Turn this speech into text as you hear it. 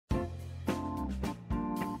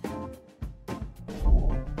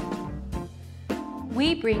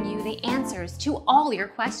we bring you the answers to all your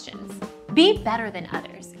questions. Be better than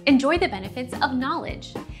others. Enjoy the benefits of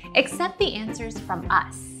knowledge. Accept the answers from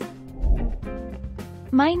us.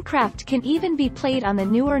 Minecraft can even be played on the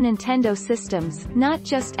newer Nintendo systems, not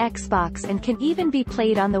just Xbox, and can even be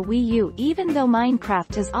played on the Wii U. Even though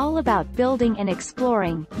Minecraft is all about building and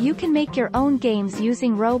exploring, you can make your own games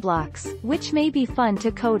using Roblox, which may be fun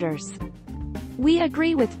to coders. We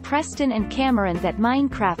agree with Preston and Cameron that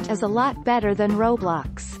Minecraft is a lot better than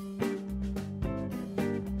Roblox.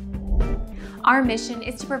 Our mission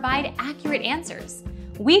is to provide accurate answers.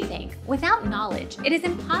 We think without knowledge, it is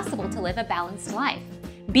impossible to live a balanced life.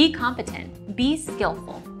 Be competent, be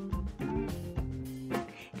skillful.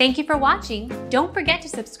 Thank you for watching. Don't forget to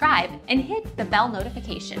subscribe and hit the bell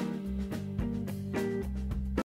notification.